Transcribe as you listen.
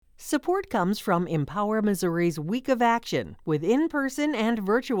Support comes from Empower Missouri's Week of Action, with in-person and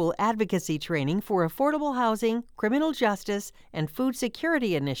virtual advocacy training for affordable housing, criminal justice, and food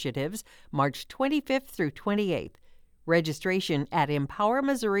security initiatives, March 25th through 28th. Registration at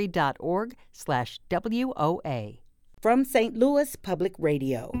empowermissouri.org/WOA. From St. Louis Public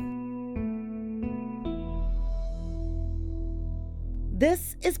Radio.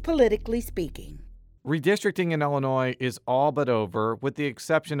 This is Politically Speaking. Redistricting in Illinois is all but over, with the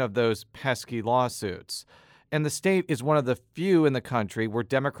exception of those pesky lawsuits. And the state is one of the few in the country where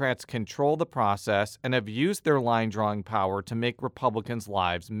Democrats control the process and have used their line-drawing power to make Republicans'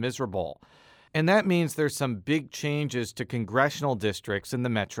 lives miserable. And that means there's some big changes to congressional districts in the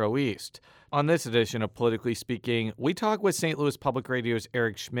Metro East. On this edition of Politically Speaking, we talk with St. Louis Public Radio's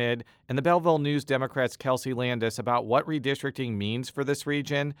Eric Schmid and the Belleville News Democrats' Kelsey Landis about what redistricting means for this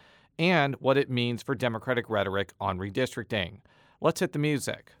region and what it means for Democratic rhetoric on redistricting. Let's hit the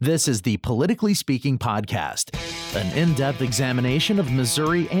music. This is the Politically Speaking podcast, an in-depth examination of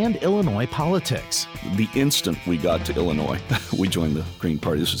Missouri and Illinois politics. The instant we got to Illinois, we joined the Green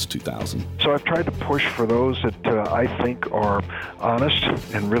Party. This was 2000. So I've tried to push for those that I think are honest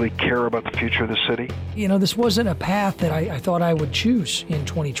and really care about the future of the city. You know, this wasn't a path that I thought I would choose in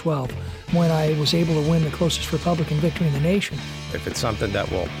 2012 when I was able to win the closest Republican victory in the nation. If it's something that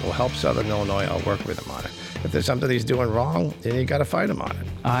will help Southern Illinois, I'll work with him on it. If there's something he's doing wrong, then you got to fight him on it.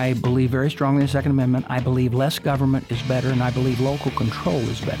 I believe very strongly in the Second Amendment. I believe less government is better, and I believe local control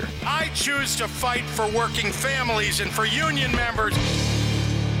is better. I choose to fight for working families and for union members.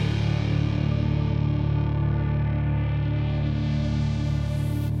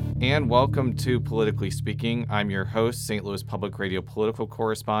 And welcome to Politically Speaking. I'm your host, St. Louis Public Radio political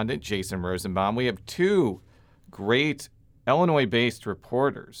correspondent Jason Rosenbaum. We have two great Illinois-based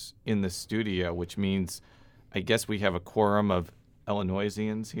reporters in the studio, which means I guess we have a quorum of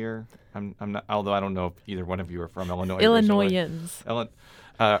Illinoisians here. I'm not, although I don't know if either one of you are from Illinois. Illinoisans.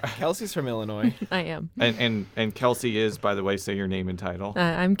 Kelsey's from Illinois. I am. And Kelsey is, by the way, say your name and title.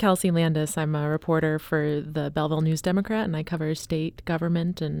 I'm Kelsey Landis. I'm a reporter for the Belleville News Democrat, and I cover state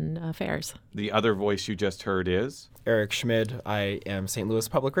government and affairs. The other voice you just heard is? Eric Schmid. I am St. Louis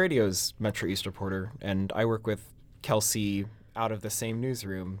Public Radio's Metro East reporter, and I work with Kelsey out of the same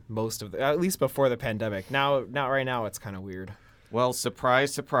newsroom at least before the pandemic. Right now, it's kind of weird. Well,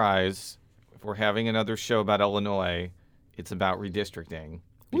 surprise, surprise. If we're having another show about Illinois, it's about redistricting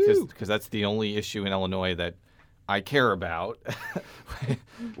because that's the only issue in Illinois that I care about,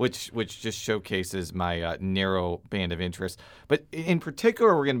 which just showcases my narrow band of interest. But in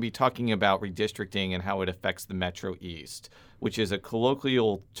particular, we're going to be talking about redistricting and how it affects the Metro East, which is a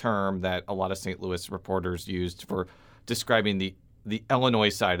colloquial term that a lot of St. Louis reporters used for describing the Illinois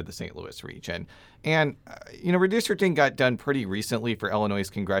side of the St. Louis region. And, redistricting got done pretty recently for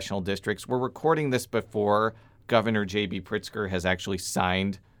Illinois' congressional districts. We're recording this before Governor J.B. Pritzker has actually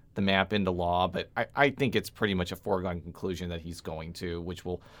signed the map into law, but I think it's pretty much a foregone conclusion that he's going to, which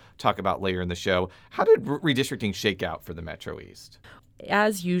we'll talk about later in the show. How did redistricting shake out for the Metro East?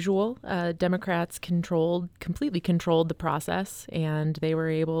 As usual, Democrats completely controlled the process, and they were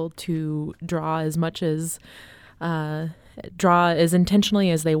able to draw as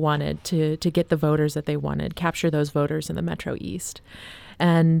intentionally as they wanted to get the voters that they wanted, capture those voters in the Metro East.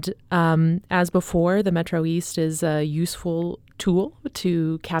 And as before, the Metro East is a useful tool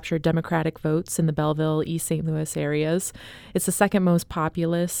to capture Democratic votes in the Belleville, East St. Louis areas. It's the second most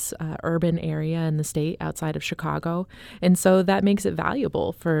populous urban area in the state outside of Chicago. And so that makes it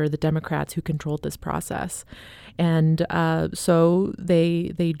valuable for the Democrats who controlled this process. And so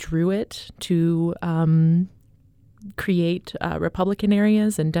they drew it to create Republican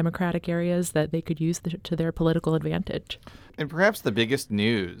areas and Democratic areas that they could use to their political advantage. And perhaps the biggest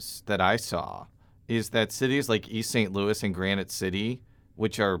news that I saw is that cities like East St. Louis and Granite City,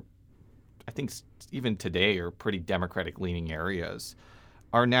 which are, I think even today are pretty Democratic-leaning areas,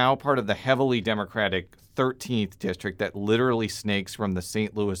 are now part of the heavily Democratic 13th district that literally snakes from the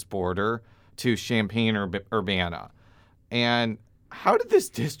St. Louis border to Champaign-Urbana. And how did this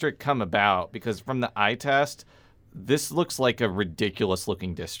district come about? Because from the eye test, this looks like a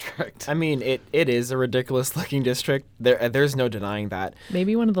ridiculous-looking district. I mean, it is a ridiculous-looking district. There's no denying that.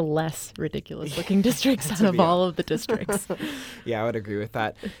 Maybe one of the less ridiculous-looking districts out of all of the districts. Yeah, I would agree with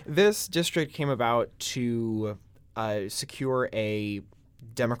that. This district came about to secure a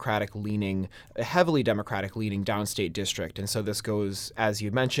heavily Democratic-leaning downstate district. And so this goes, as you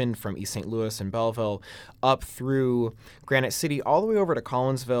mentioned, from East St. Louis and Belleville up through Granite City, all the way over to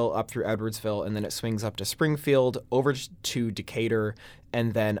Collinsville, up through Edwardsville, and then it swings up to Springfield, over to Decatur,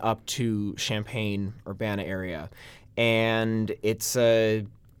 and then up to Champaign-Urbana area. And it's a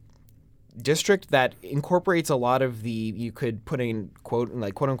district that incorporates a lot of you could put in quote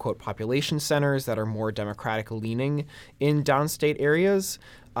unquote population centers that are more Democratic leaning in downstate areas.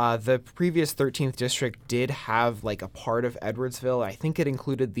 The previous 13th district did have like a part of Edwardsville. I think it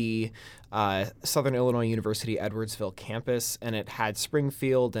included the Southern Illinois University Edwardsville campus, and it had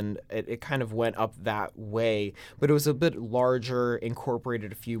Springfield, and it kind of went up that way. But it was a bit larger,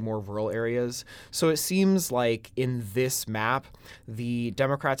 incorporated a few more rural areas. So it seems like in this map, the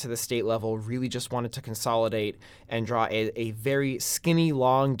Democrats at the state level really just wanted to consolidate and draw a very skinny,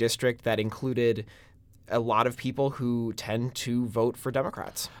 long district that included a lot of people who tend to vote for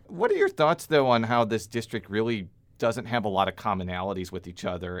Democrats. What are your thoughts, though, on how this district really doesn't have a lot of commonalities with each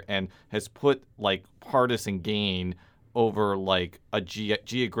other and has put like partisan gain over like a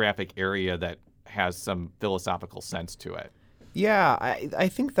geographic area that has some philosophical sense to it? Yeah, I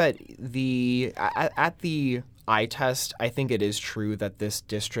think that at the eye test, I think it is true that this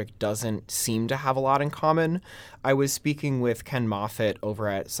district doesn't seem to have a lot in common. I was speaking with Ken Moffitt over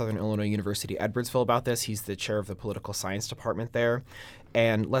at Southern Illinois University Edwardsville about this. He's the chair of the political science department there.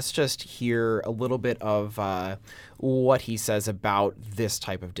 And let's just hear a little bit of what he says about this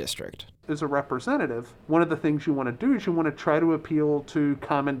type of district. As a representative, one of the things you want to do is you want to try to appeal to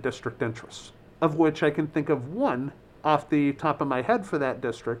common district interests, of which I can think of one off the top of my head for that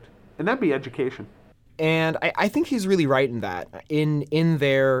district, and that'd be education. And I think he's really right in that. In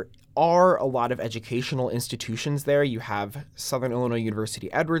there are a lot of educational institutions there. You have Southern Illinois University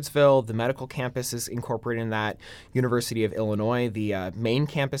Edwardsville, the medical campus is incorporated in that, University of Illinois, the main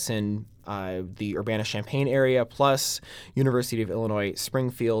campus in the Urbana-Champaign area, plus University of Illinois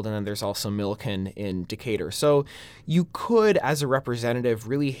Springfield, and then there's also Millikan in Decatur. So you could, as a representative,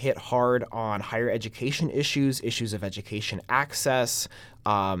 really hit hard on higher education issues of education access,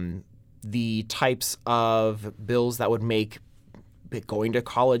 the types of bills that would make going to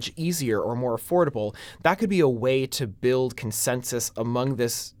college easier or more affordable. That could be a way to build consensus among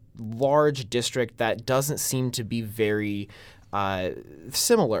this large district that doesn't seem to be very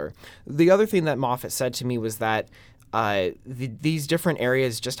similar. The other thing that Moffitt said to me was that these different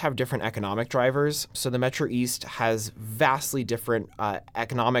areas just have different economic drivers. So the Metro East has vastly different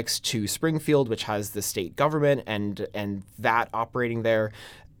economics to Springfield, which has the state government and that operating there,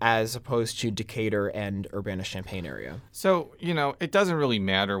 as opposed to Decatur and Urbana-Champaign area. So, it doesn't really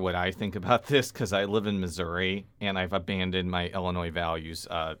matter what I think about this because I live in Missouri and I've abandoned my Illinois values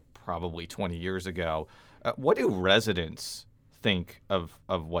probably 20 years ago. What do residents think of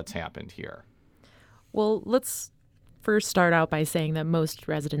what's happened here? Well, let's first start out by saying that most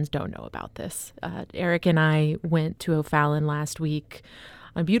residents don't know about this. Eric and I went to O'Fallon last week.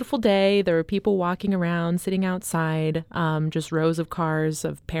 On a beautiful day, there were people walking around, sitting outside, just rows of cars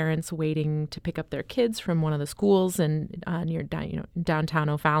of parents waiting to pick up their kids from one of the schools and near downtown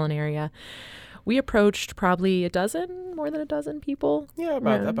O'Fallon area. We approached probably more than a dozen people. Yeah,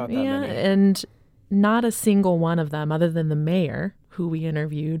 about that many. And not a single one of them, other than the mayor, who we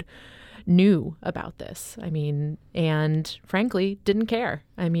interviewed, knew about this. And frankly, didn't care.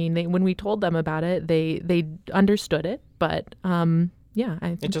 When we told them about it, they understood it, but yeah,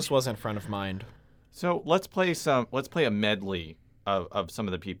 it just wasn't front of mind. So let's play a medley of some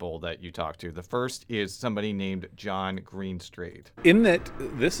of the people that you talked to. The first is somebody named John Greenstreet. In that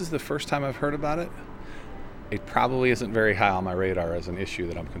this is the first time I've heard about it, it probably isn't very high on my radar as an issue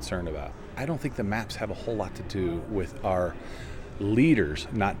that I'm concerned about. I don't think the maps have a whole lot to do with our leaders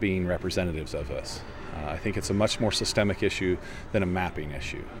not being representatives of us. I think it's a much more systemic issue than a mapping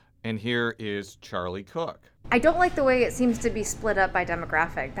issue. And here is Charlie Cook. I don't like the way it seems to be split up by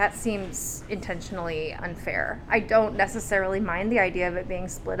demographic. That seems intentionally unfair. I don't necessarily mind the idea of it being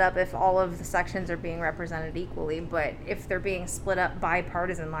split up if all of the sections are being represented equally, but if they're being split up by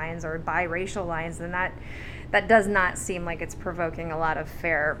partisan lines or by racial lines, then that does not seem like it's provoking a lot of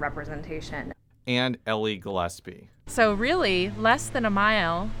fair representation. And Ellie Gillespie. So really, less than a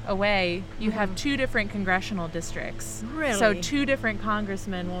mile away, you have two different congressional districts. Really? So two different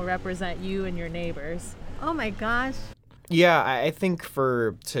congressmen will represent you and your neighbors. Oh my gosh. Yeah, I think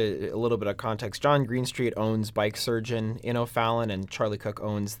to a little bit of context, John Greenstreet owns Bike Surgeon in O'Fallon, and Charlie Cook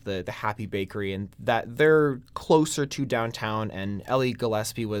owns the Happy Bakery, and that they're closer to downtown. And Ellie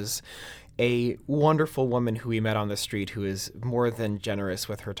Gillespie was a wonderful woman who we met on the street who is more than generous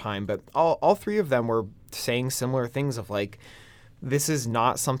with her time. But all three of them were saying similar things of like, this is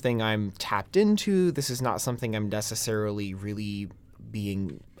not something I'm tapped into. This is not something I'm necessarily really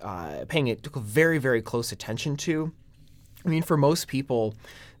paying very, very close attention to. For most people,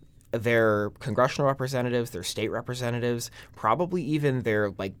 their congressional representatives, their state representatives, probably even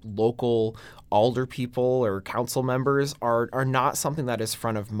their like local alder people or council members are not something that is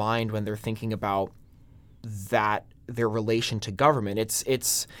front of mind when they're thinking about that their relation to government.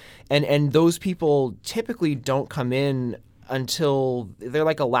 And those people typically don't come in until they're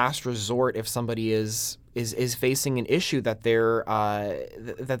like a last resort if somebody is facing an issue that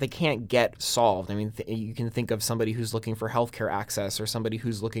that they can't get solved. I mean, you can think of somebody who's looking for healthcare access or somebody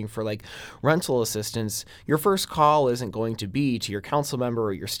who's looking for like rental assistance. Your first call isn't going to be to your council member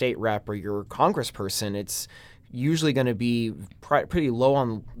or your state rep or your congressperson. It's usually going to be pretty low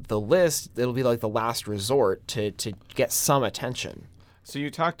on the list. It'll be like the last resort to get some attention. So you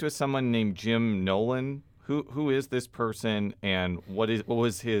talked to someone named Jim Nolan. Who is this person, and what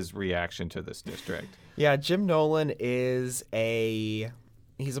was his reaction to this district? Yeah, Jim Nolan he's a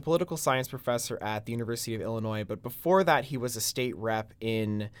political science professor at the University of Illinois, but before that he was a state rep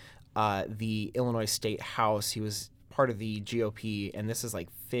in the Illinois State House. He was part of the GOP, and this is like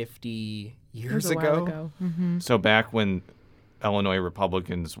 50 years ago. Mm-hmm. So back when Illinois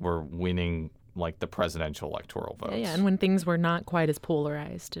Republicans were winning like the presidential electoral votes. Yeah, and when things were not quite as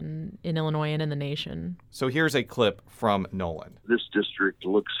polarized in Illinois and in the nation. So here's a clip from Nolan. This district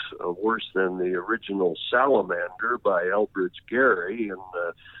looks worse than the original Salamander by Elbridge Gerry in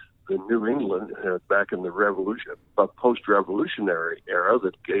the New England back in the post-revolutionary era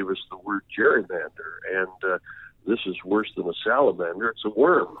that gave us the word gerrymander. And this is worse than a salamander. It's a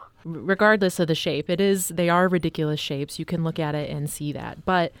worm. Regardless of the shape, they are ridiculous shapes. You can look at it and see that.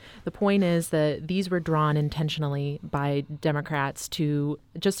 But the point is that these were drawn intentionally by Democrats to,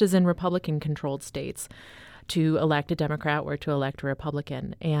 just as in Republican-controlled states, to elect a Democrat or to elect a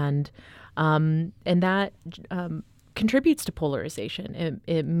Republican. And that contributes to polarization.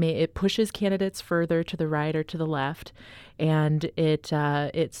 It pushes candidates further to the right or to the left, and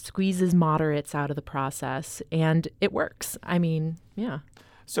it squeezes moderates out of the process, and it works. I mean, yeah.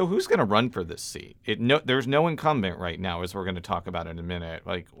 So who's going to run for this seat? There's no incumbent right now, as we're going to talk about in a minute.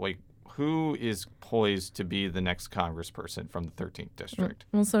 Like who is poised to be the next congressperson from the 13th district?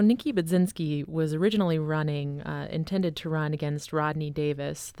 Well, so Nikki Budzinski was originally intended to run against Rodney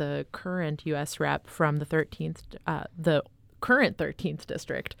Davis, the current U.S. rep from the current 13th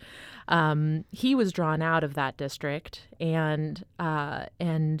district. He was drawn out of that district, and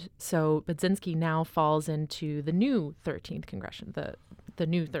so Budzinski now falls into the new 13th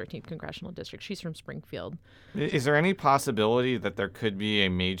congressional district. She's from Springfield. Is there any possibility that there could be a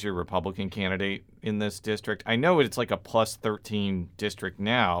major Republican candidate in this district? I know it's like a plus 13 district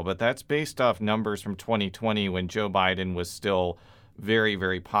now, but that's based off numbers from 2020 when Joe Biden was still very,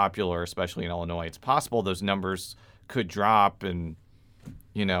 very popular, especially in Illinois. It's possible those numbers could drop and,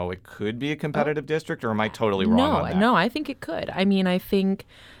 it could be a competitive district, or am I totally wrong on that? No, I think it could. I mean, I think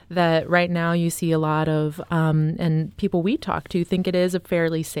that right now you see a lot of, and people we talk to think it is a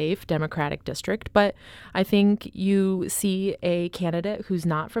fairly safe Democratic district, but I think you see a candidate who's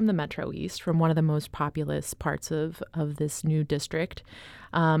not from the Metro East, from one of the most populous parts of this new district.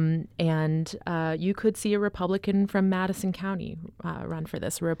 And you could see a Republican from Madison County run for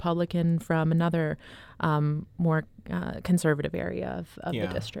this, a Republican from another more conservative area of the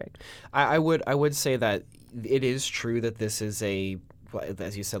district. I would say that it is true that this is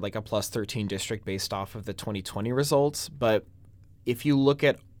as you said, like a plus 13 district based off of the 2020 results. But if you look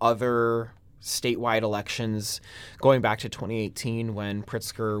at other statewide elections going back to 2018 when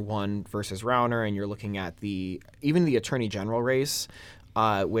Pritzker won versus Rauner, and you're looking at even the Attorney General race,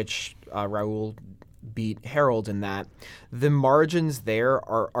 which Raul beat Harold in that, the margins there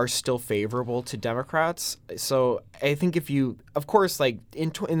are still favorable to Democrats. So I think of course, like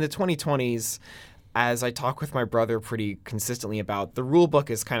in the 2020s, as I talk with my brother pretty consistently about, the rule book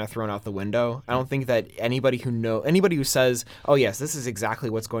is kind of thrown out the window. I don't think that anybody who says, oh yes, this is exactly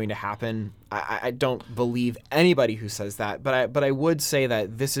what's going to happen, I don't believe anybody who says that. But I would say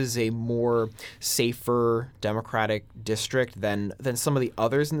that this is a more safer Democratic district than some of the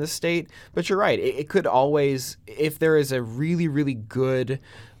others in the state. But you're right. It could always, if there is a really, really good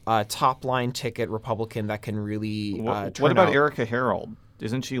top line ticket Republican that can really turn out. What about Erica Harold?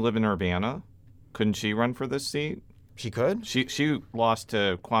 Doesn't she live in Urbana? Couldn't she run for this seat? She could. She lost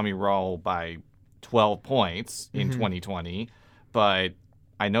to Kwame Raoul by 12 points in 2020, but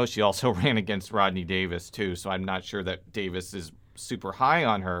I know she also ran against Rodney Davis too, so I'm not sure that Davis is super high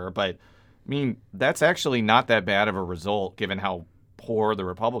on her, but I mean, that's actually not that bad of a result given how poor the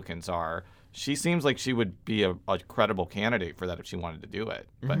Republicans are. She seems like she would be a credible candidate for that if she wanted to do it,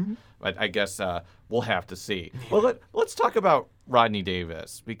 but I guess we'll have to see. Well, let's talk about Rodney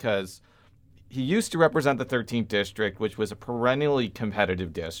Davis, because he used to represent the 13th district, which was a perennially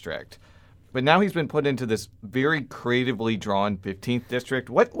competitive district. But now he's been put into this very creatively drawn 15th district.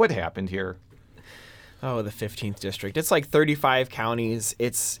 What happened here? Oh, the 15th district. It's like 35 counties.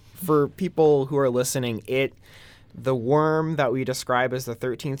 It's, for people who are listening, the worm that we describe as the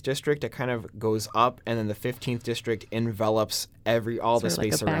 13th district, it kind of goes up, and then the 15th district envelops all the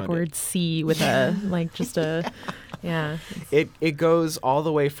space like a around backward it. C with a yeah. It goes all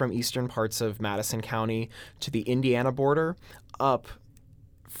the way from eastern parts of Madison County to the Indiana border, up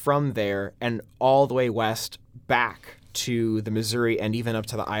from there and all the way west back to the Missouri and even up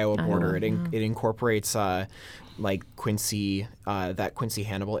to the Iowa border. It incorporates like Quincy, that Quincy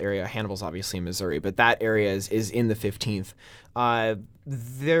Hannibal area. Hannibal's obviously in Missouri, but that area is in the 15th.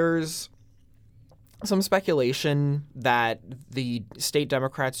 There's some speculation that the state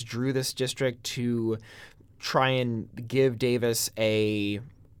Democrats drew this district to try and give Davis a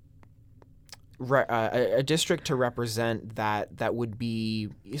district to represent that would be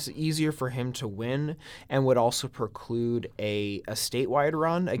easier for him to win and would also preclude a statewide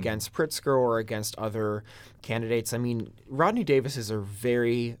run against Pritzker or against other candidates. I mean, Rodney Davis is a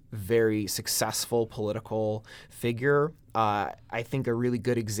very, very successful political figure. I think a really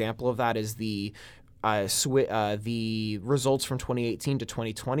good example of that is the results from 2018 to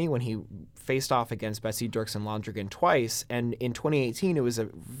 2020 when he faced off against Betsy Dirksen Londrigan twice. And in 2018, it was a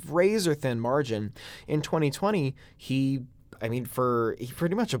razor-thin margin. In 2020, he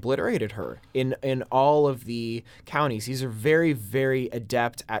pretty much obliterated her in all of the counties. He's very, very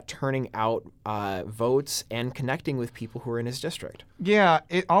adept at turning out votes and connecting with people who are in his district. Yeah,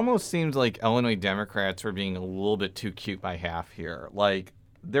 it almost seems like Illinois Democrats are being a little bit too cute by half here. Like,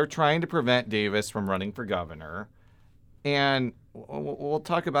 they're trying to prevent Davis from running for governor. And we'll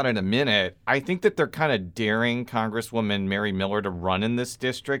talk about it in a minute. I think that they're kind of daring Congresswoman Mary Miller to run in this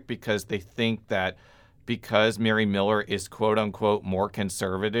district because they think that because Mary Miller is quote-unquote more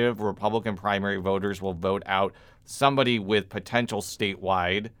conservative, Republican primary voters will vote out somebody with potential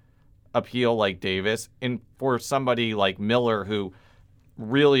statewide appeal like Davis, and for somebody like Miller who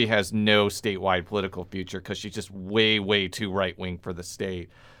really has no statewide political future because she's just way, way too right-wing for the state.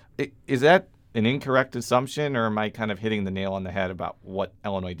 Is that an incorrect assumption, or am I kind of hitting the nail on the head about what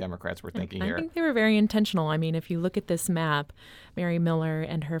Illinois Democrats were thinking here? I think they were very intentional. I mean, if you look at this map, Mary Miller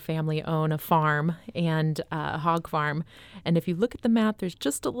and her family own a farm and a hog farm. And if you look at the map, there's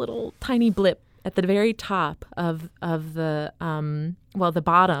just a little tiny blip at the very top of the the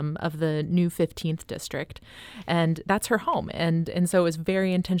bottom of the new 15th district, and that's her home. And so it was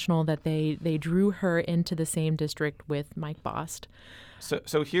very intentional that they drew her into the same district with Mike Bost.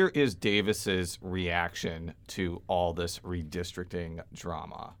 So here is Davis's reaction to all this redistricting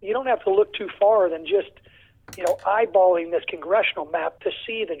drama. You don't have to look too far than just, eyeballing this congressional map to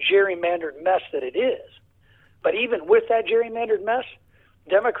see the gerrymandered mess that it is. But even with that gerrymandered mess,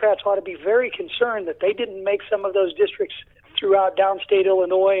 Democrats ought to be very concerned that they didn't make some of those districts throughout downstate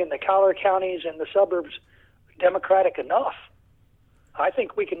Illinois and the collar counties and the suburbs Democratic enough. I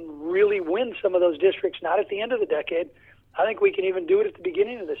think we can really win some of those districts, not at the end of the decade. I think we can even do it at the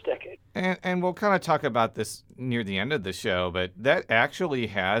beginning of this decade. And we'll kind of talk about this near the end of the show, but that actually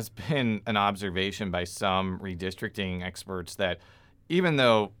has been an observation by some redistricting experts that even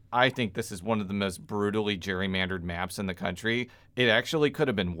though I think this is one of the most brutally gerrymandered maps in the country, it actually could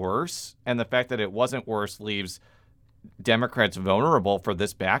have been worse. And the fact that it wasn't worse leaves Democrats vulnerable for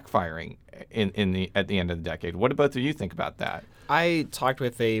this backfiring at the end of the decade. What do both of you think about that? I talked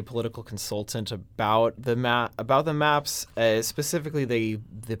with a political consultant about the maps, specifically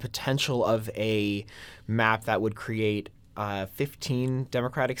the potential of a map that would create 15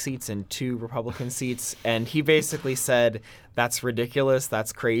 Democratic seats and 2 Republican seats, and he basically said that's ridiculous,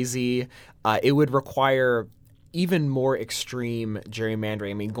 that's crazy. It would require even more extreme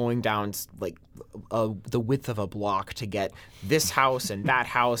gerrymandering. I mean, going down like the width of a block to get this house and that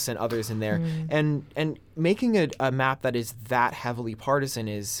house and others in there. And making a map that is that heavily partisan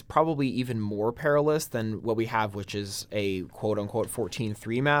is probably even more perilous than what we have, which is a quote-unquote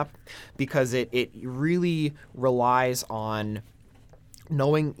 14-3 map, because it really relies on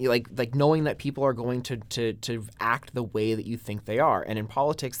knowing knowing that people are going to act the way that you think they are. And in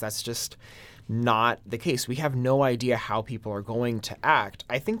politics, that's just not the case. We have no idea how people are going to act.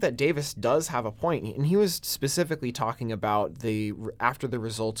 I think that Davis does have a point, and he was specifically talking about after the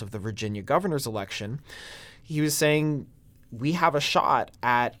results of the Virginia governor's election. He was saying we have a shot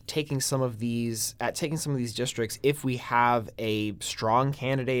at taking some of these districts if we have a strong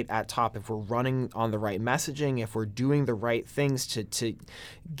candidate at top, if we're running on the right messaging, if we're doing the right things to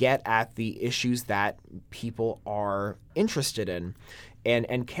get at the issues that people are interested in.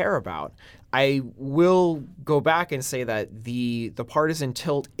 and care about. I will go back and say that the partisan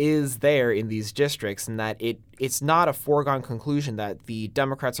tilt is there in these districts, and that it's not a foregone conclusion that the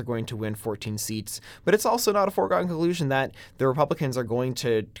Democrats are going to win 14 seats, but it's also not a foregone conclusion that the Republicans are going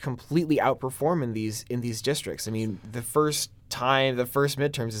to completely outperform in these districts. I mean, the first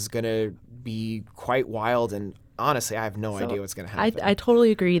midterms is going to be quite wild, and honestly, I have no idea what's going to happen. I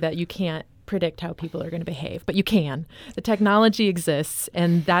totally agree that you can't predict how people are going to behave, but you can. The technology exists,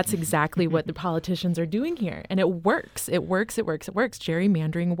 and that's exactly what the politicians are doing here. And it works. It works.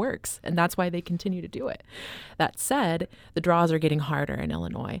 Gerrymandering works, and that's why they continue to do it. That said, the draws are getting harder in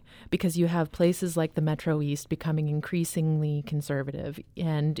Illinois because you have places like the Metro East becoming increasingly conservative,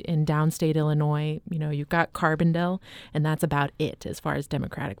 and in downstate Illinois, you've got Carbondale, and that's about it as far as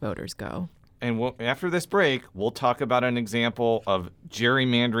Democratic voters go. And after this break, we'll talk about an example of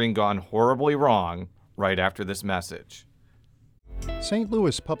gerrymandering gone horribly wrong right after this message. St.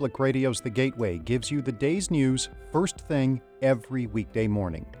 Louis Public Radio's The Gateway gives you the day's news first thing every weekday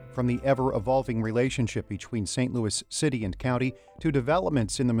morning. From the ever-evolving relationship between St. Louis City and County to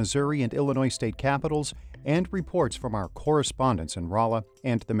developments in the Missouri and Illinois state capitals and reports from our correspondents in Rolla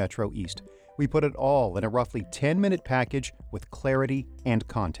and the Metro East. We put it all in a roughly 10-minute package with clarity and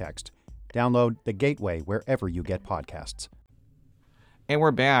context. Download The Gateway wherever you get podcasts. And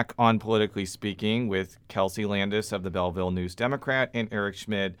we're back on Politically Speaking with Kelsey Landis of the Belleville News Democrat and Eric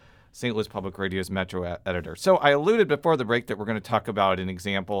Schmid, St. Louis Public Radio's Metro editor. So I alluded before the break that we're going to talk about an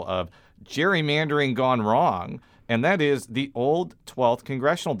example of gerrymandering gone wrong, and that is the old 12th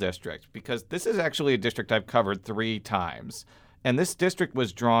Congressional District, because this is actually a district I've covered 3 times. And this district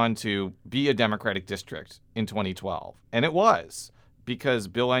was drawn to be a Democratic district in 2012, and it was, because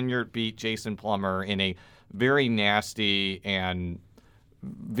Bill Enyart beat Jason Plummer in a very nasty and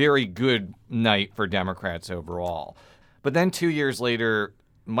very good night for Democrats overall. But then 2 years later,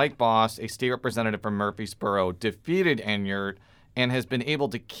 Mike Bost, a state representative from Murfreesboro, defeated Enyart and has been able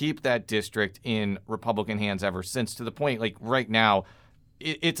to keep that district in Republican hands ever since, to the point, like right now,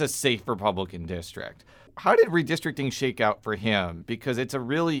 it's a safe Republican district. How did redistricting shake out for him? Because it's a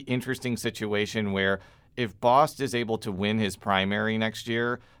really interesting situation where if Bost is able to win his primary next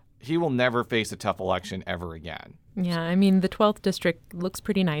year, he will never face a tough election ever again. Yeah, I mean, the 12th district looks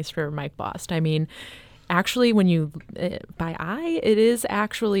pretty nice for Mike Bost. I mean, actually, when you, by eye, it is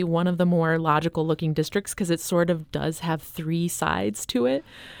actually one of the more logical looking districts because it sort of does have 3 sides to it,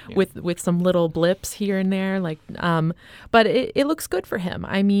 with some little blips here and there. But it looks good for him.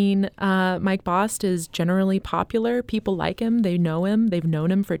 I mean, Mike Bost is generally popular. People like him. They know him. They've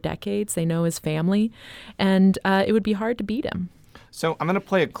known him for decades. They know his family. And it would be hard to beat him. So I'm going to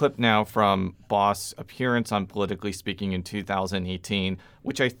play a clip now from Bost's appearance on Politically Speaking in 2018,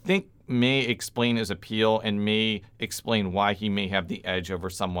 which I think may explain his appeal and may explain why he may have the edge over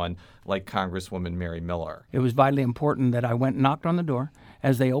someone like Congresswoman Mary Miller. It was vitally important that I went and knocked on the door.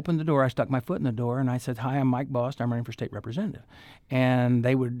 As they opened the door, I stuck my foot in the door and I said, "Hi, I'm Mike Bost. I'm running for state representative." And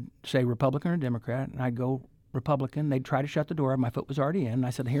they would say Republican or Democrat, and I'd go Republican. They'd try to shut the door. My foot was already in. And I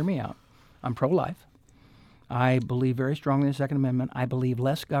said, "Hear me out. I'm pro-life. I believe very strongly in the Second Amendment. I believe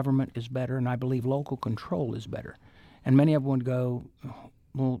less government is better, and I believe local control is better." And many of them would go,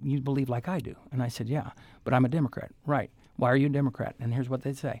 "Well, you believe like I do." And I said, "Yeah, but I'm a Democrat." "Right. Why are you a Democrat?" And here's what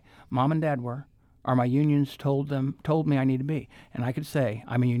they'd say. "Mom and Dad were, or my unions told me I need to be." And I could say,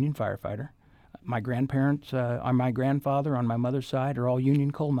 "I'm a union firefighter. My grandparents, my grandfather on my mother's side are all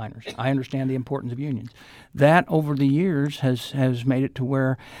union coal miners. I understand the importance of unions." That, over the years, has made it to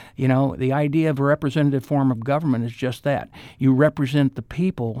where, the idea of a representative form of government is just that. You represent the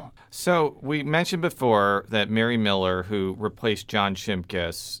people. So we mentioned before that Mary Miller, who replaced John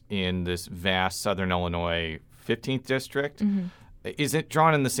Shimkus in this vast Southern Illinois 15th district, isn't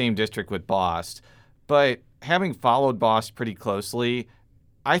drawn in the same district with Bost. But having followed Bost pretty closely,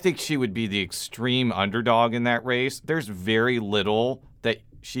 I think she would be the extreme underdog in that race. There's very little that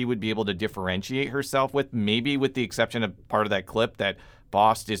she would be able to differentiate herself with, maybe with the exception of part of that clip that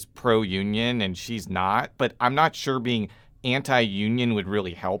Bost is pro-union and she's not. But I'm not sure being anti-union would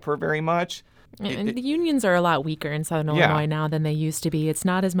really help her very much. And the unions are a lot weaker in Southern Illinois now than they used to be. It's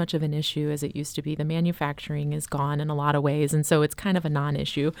not as much of an issue as it used to be. The manufacturing is gone in a lot of ways, and so it's kind of a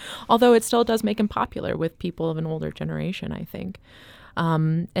non-issue, although it still does make him popular with people of an older generation, I think.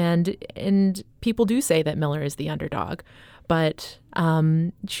 And people do say that Miller is the underdog, but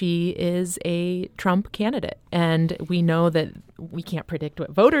she is a Trump candidate. And we know that we can't predict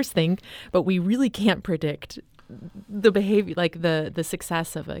what voters think, but we really can't predict the behavior, like the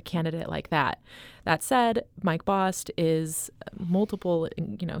success of a candidate like that. That said, Mike Bost is multiple,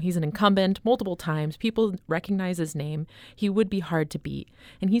 he's an incumbent multiple times. People recognize his name. He would be hard to beat.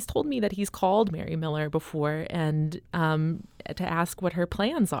 And he's told me that he's called Mary Miller before and to ask what her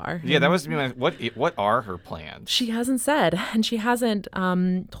plans are. Yeah, that was what are her plans? She hasn't said, and she hasn't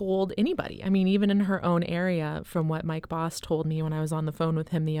told anybody. I mean, even in her own area, from what Mike Bost told me when I was on the phone with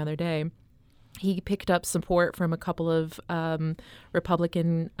him the other day, he picked up support from a couple of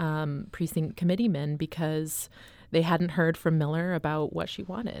Republican precinct committeemen because they hadn't heard from Miller about what she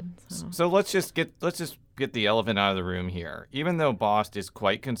wanted. So let's just get the elephant out of the room here. Even though Bost is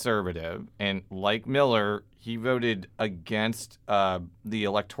quite conservative, and like Miller, he voted against the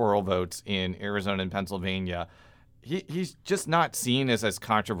electoral votes in Arizona and Pennsylvania, he's just not seen as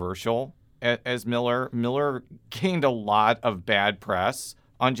controversial as Miller. Miller gained a lot of bad press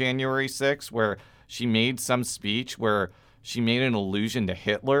on January 6th, where she made some speech where she made an allusion to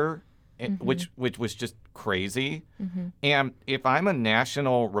Hitler, which was just crazy. And if I'm a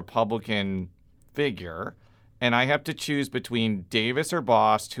national Republican figure and I have to choose between Davis or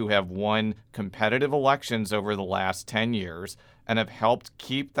Bost, who have won competitive elections over the last 10 years and have helped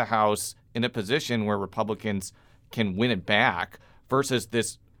keep the House in a position where Republicans can win it back, versus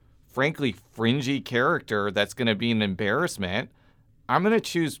this frankly fringy character that's going to be an embarrassment, I'm going to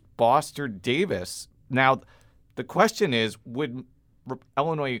choose Bost or Davis. Now, the question is, would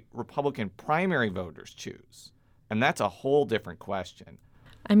Illinois Republican primary voters choose? And that's a whole different question.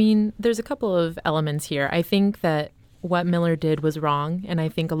 I mean, there's a couple of elements here. I think that what Miller did was wrong, and I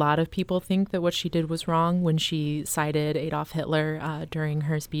think a lot of people think that what she did was wrong when she cited Adolf Hitler during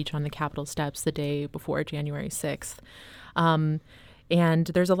her speech on the Capitol steps the day before January 6th. And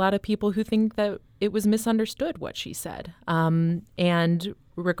there's a lot of people who think that it was misunderstood what she said. And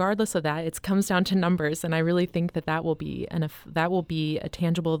regardless of that, it comes down to numbers. And I really think that will be a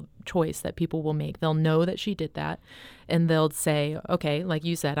tangible choice that people will make. They'll know that she did that, and they'll say, okay, like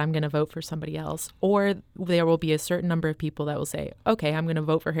you said, I'm going to vote for somebody else. Or there will be a certain number of people that will say, okay, I'm going to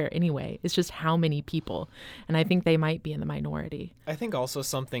vote for her anyway. It's just how many people. And I think they might be in the minority. I think also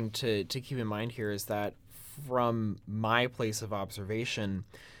something to keep in mind here is that from my place of observation,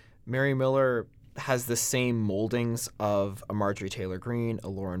 Mary Miller has the same moldings of a Marjorie Taylor Greene, a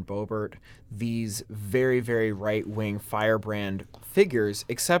Lauren Boebert, these very, very right-wing firebrand figures,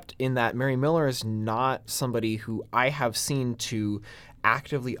 except in that Mary Miller is not somebody who I have seen to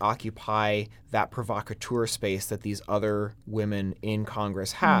actively occupy that provocateur space that these other women in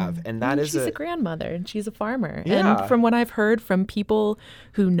Congress have. And that is she's a grandmother and she's a farmer. Yeah. And from what I've heard from people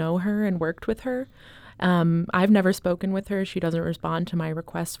who know her and worked with her, I've never spoken with her. She doesn't respond to my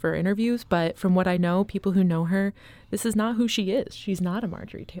requests for interviews. But from what I know, people who know her, this is not who she is. She's not a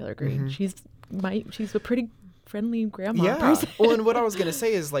Marjorie Taylor Greene. She's a pretty friendly grandma person. Well, and what I was going to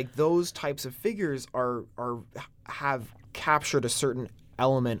say is, like, those types of figures have captured a certain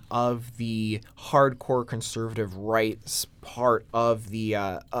element of the hardcore conservative rights part of the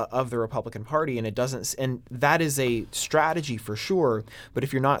Republican Party, and that is a strategy for sure. But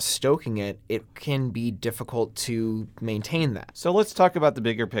if you're not stoking it, it can be difficult to maintain that. So let's talk about the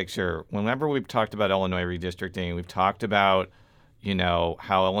bigger picture. Whenever we've talked about Illinois redistricting, we've talked about,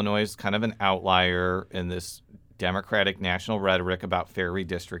 how Illinois is kind of an outlier in this Democratic national rhetoric about fair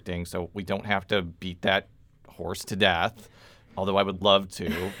redistricting. So we don't have to beat that horse to death. Although I would love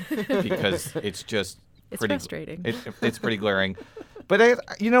to, because it's frustrating. It's pretty glaring. But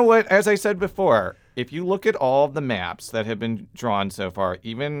you know what? As I said before, if you look at all of the maps that have been drawn so far,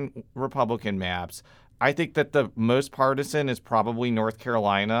 even Republican maps, I think that the most partisan is probably North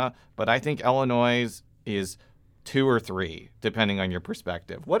Carolina, but I think Illinois is 2 or 3, depending on your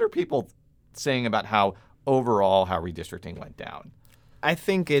perspective. What are people saying about how redistricting went down? I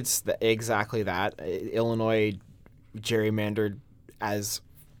think it's exactly that. Illinois gerrymandered as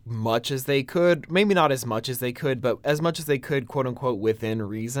much as they could, maybe not as much as they could, but as much as they could, quote unquote, within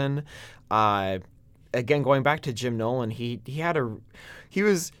reason. Again, going back to Jim Nolan, he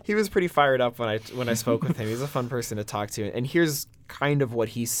was pretty fired up when I spoke with him. He's a fun person to talk to, and here's kind of what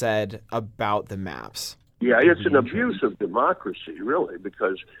he said about the maps. Yeah, it's an abuse of democracy, really,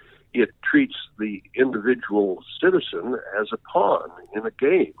 because it treats the individual citizen as a pawn in a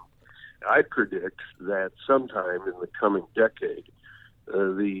game. I predict that sometime in the coming decade,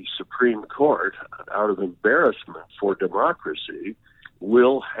 the Supreme Court, out of embarrassment for democracy,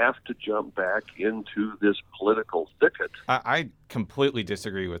 will have to jump back into this political thicket. I completely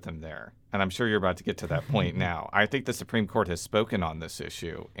disagree with him there, and I'm sure you're about to get to that point now. I think the Supreme Court has spoken on this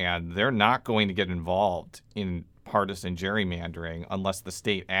issue, and they're not going to get involved in partisan gerrymandering unless the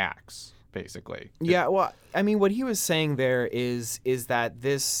state acts. basically. Yeah, well, I mean, what he was saying there is that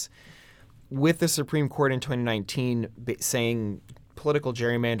this, with the Supreme Court in 2019 saying political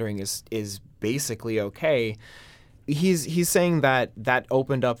gerrymandering is basically okay, he's saying that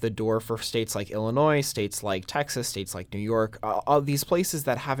opened up the door for states like Illinois, states like Texas, states like New York, all these places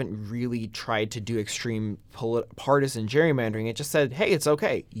that haven't really tried to do extreme partisan gerrymandering. It just said, hey, it's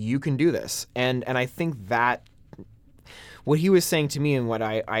okay, you can do this. And I think that what he was saying to me, and what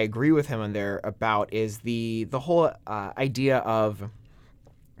I agree with him on there about, is the whole idea of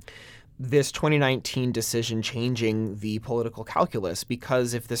this 2019 decision changing the political calculus,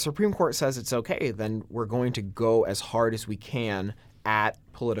 because if the Supreme Court says it's okay, then we're going to go as hard as we can at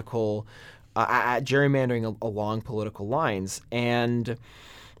political, at gerrymandering along political lines. And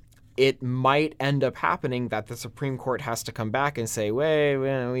it might end up happening that the Supreme Court has to come back and say, wait,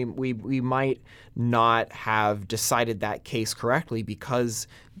 we might not have decided that case correctly, because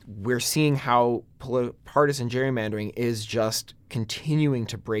we're seeing how partisan gerrymandering is just continuing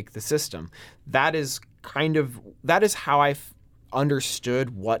to break the system. That is how I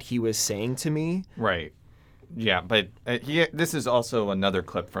understood what he was saying to me. Right. Yeah, but this is also another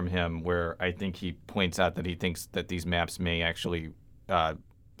clip from him where I think he points out that he thinks that these maps may actually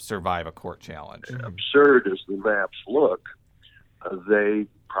survive a court challenge. Absurd as the maps look, they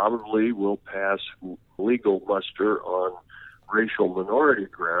probably will pass legal muster on racial minority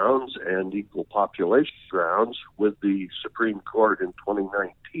grounds and equal population grounds, with the Supreme Court in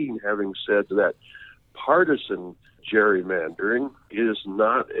 2019 having said that partisan gerrymandering is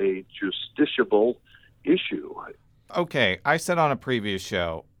not a justiciable issue. Okay, I said on a previous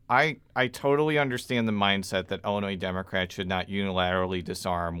show, I totally understand the mindset that Illinois Democrats should not unilaterally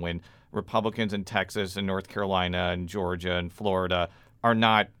disarm when Republicans in Texas and North Carolina and Georgia and Florida are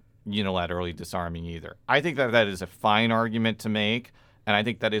not unilaterally disarming either. I think that is a fine argument to make, and I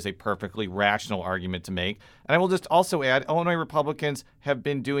think that is a perfectly rational argument to make. And I will just also add, Illinois Republicans have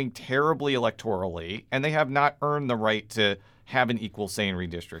been doing terribly electorally, and they have not earned the right to have an equal say in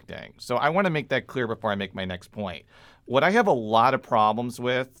redistricting. So I want to make that clear before I make my next point. What I have a lot of problems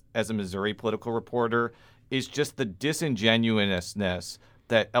with as a Missouri political reporter is just the disingenuousness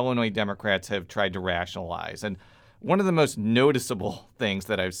that Illinois Democrats have tried to rationalize. And one of the most noticeable things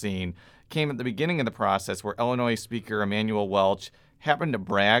that I've seen came at the beginning of the process, where Illinois Speaker Emanuel Welch happened to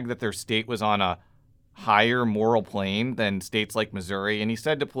brag that their state was on a higher moral plane than states like Missouri. And he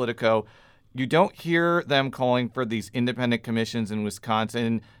said to Politico, you don't hear them calling for these independent commissions in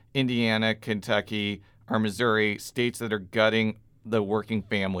Wisconsin, Indiana, Kentucky, or Missouri, states that are gutting the working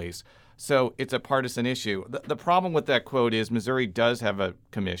families. So it's a partisan issue. The problem with that quote is Missouri does have a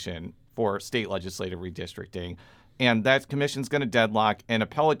commission for state legislative redistricting, and that commission's going to deadlock, and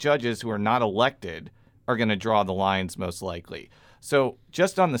appellate judges who are not elected are going to draw the lines most likely. So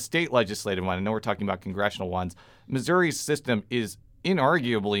just on the state legislative one, I know we're talking about congressional ones, Missouri's system is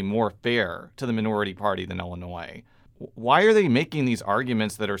inarguably more fair to the minority party than Illinois. Why are they making these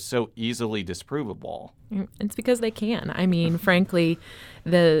arguments that are so easily disprovable? It's because they can. I mean, frankly,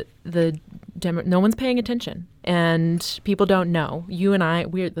 no one's paying attention, and people don't know. You and I,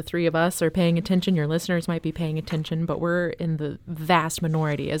 the three of us are paying attention. Your listeners might be paying attention, but we're in the vast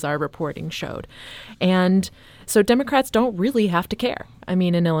minority, as our reporting showed. And so Democrats don't really have to care. I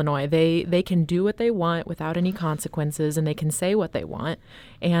mean, in Illinois, they can do what they want without any consequences, and they can say what they want,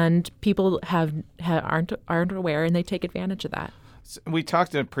 and people aren't aware, and they take advantage of that. We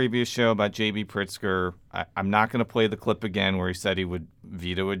talked in a previous show about J.B. Pritzker. I'm not going to play the clip again where he said he would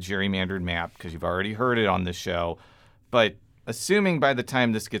veto a gerrymandered map, because you've already heard it on this show. But assuming by the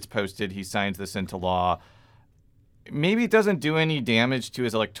time this gets posted, he signs this into law, maybe it doesn't do any damage to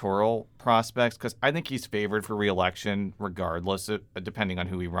his electoral prospects, because I think he's favored for re-election regardless, depending on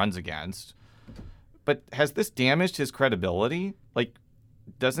who he runs against. But has this damaged his credibility? Like,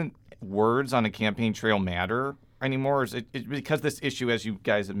 doesn't words on a campaign trail matter anymore? Or is it because this issue, as you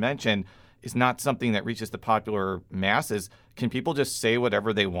guys have mentioned, is not something that reaches the popular masses? Can people just say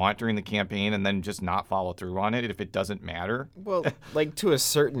whatever they want during the campaign and then just not follow through on it if it doesn't matter? Well, like, to a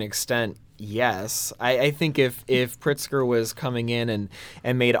certain extent, yes. I think if Pritzker was coming in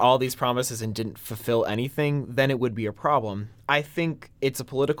and made all these promises and didn't fulfill anything, then it would be a problem. I think it's a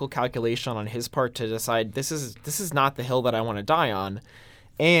political calculation on his part to decide this is not the hill that I want to die on.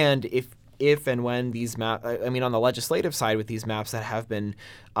 And if and when these maps, I mean, on the legislative side with these maps that have been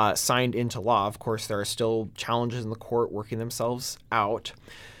signed into law, of course, there are still challenges in the court working themselves out.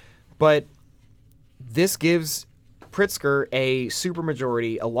 But this gives Pritzker a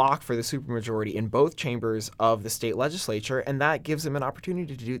supermajority, a lock for the supermajority in both chambers of the state legislature, and that gives him an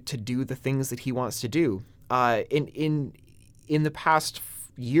opportunity to do the things that he wants to do. In the past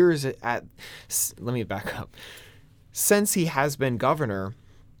years let me back up. Since he has been governor,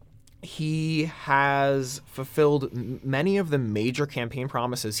 he has fulfilled many of the major campaign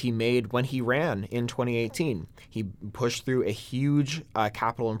promises he made when he ran in 2018. He pushed through a huge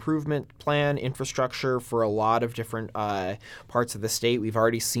capital improvement plan, infrastructure for a lot of different parts of the state. We've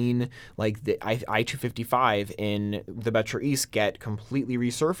already seen like the I-255 in the Metro East get completely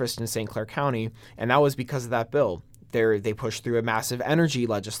resurfaced in St. Clair County, and that was because of that bill. They pushed through a massive energy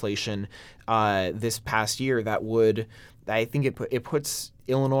legislation this past year that would, I think it puts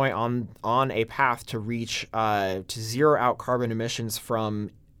Illinois on a path to reach to zero out carbon emissions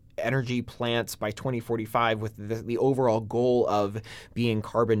from energy plants by 2045, with the overall goal of being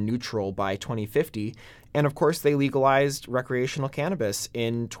carbon neutral by 2050. And of course, they legalized recreational cannabis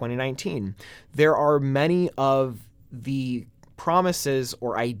in 2019. There are many of the promises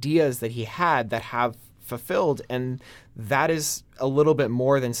or ideas that he had that have fulfilled, and that is a little bit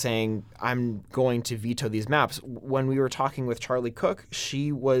more than saying I'm going to veto these maps. When we were talking with Charlie Cook,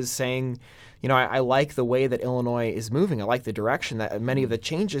 she was saying, you know, I like the way that Illinois is moving. I like the direction that many of the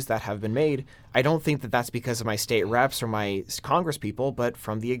changes that have been made. I don't think that that's because of my state reps or my Congress people, but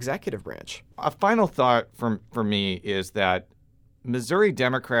from the executive branch. A final thought for me is that Missouri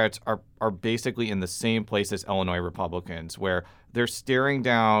Democrats are basically in the same place as Illinois Republicans, where they're staring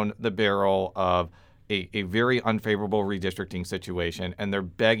down the barrel of a very unfavorable redistricting situation, and they're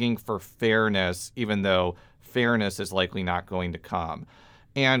begging for fairness, even though fairness is likely not going to come.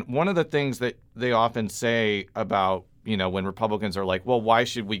 And one of the things that they often say about, you know, when Republicans are like, well, why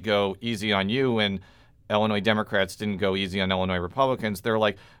should we go easy on you? And Illinois Democrats didn't go easy on Illinois Republicans. They're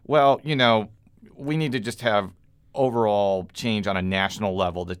like, well, you know, we need to just have overall change on a national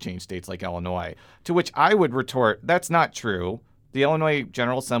level to change states like Illinois. To which I would retort, that's not true. The Illinois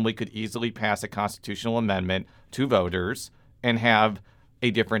General Assembly could easily pass a constitutional amendment to voters and have a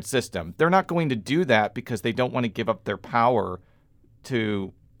different system. They're not going to do that because they don't want to give up their power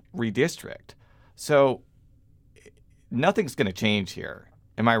to redistrict. So nothing's going to change here.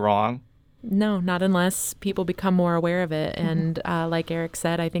 Am I wrong? No, not unless people become more aware of it. And like Eric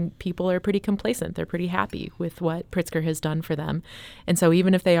said, I think people are pretty complacent. They're pretty happy with what Pritzker has done for them. And so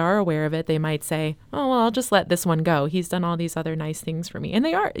even if they are aware of it, they might say, oh, well, I'll just let this one go. He's done all these other nice things for me. And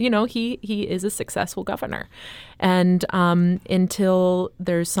they are, you know, he is a successful governor. And until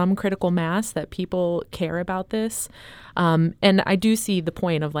there's some critical mass that people care about this, and I do see the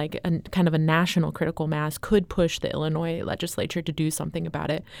point of like kind of a national critical mass could push the Illinois legislature to do something about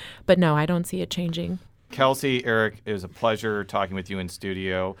it. But no, I don't see it changing. Kelsey, Eric, it was a pleasure talking with you in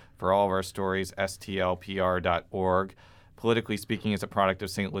studio. For all of our stories, stlpr.org. Politically Speaking is a product of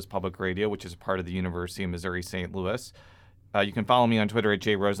St. Louis Public Radio, which is a part of the University of Missouri St. Louis. You can follow me on Twitter at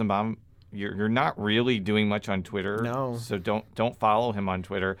 @JRosenbaum. You're not really doing much on Twitter. No. So don't follow him on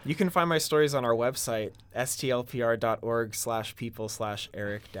Twitter. You can find my stories on our website,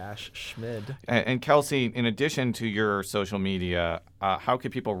 stlpr.org/people/Eric-Schmid. And Kelsey, in addition to your social media, how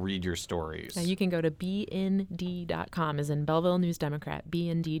can people read your stories? You can go to bnd.com, as in Belleville News Democrat,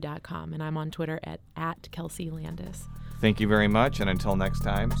 bnd.com. And I'm on Twitter at Kelsey Landis. Thank you very much. And until next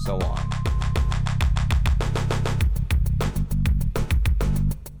time, so long.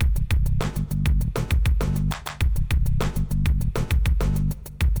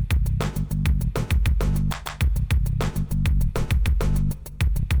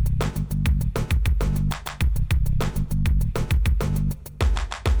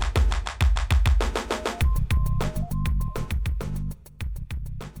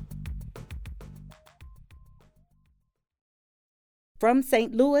 From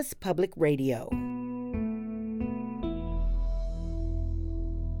St. Louis Public Radio.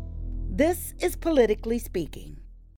 This is Politically Speaking.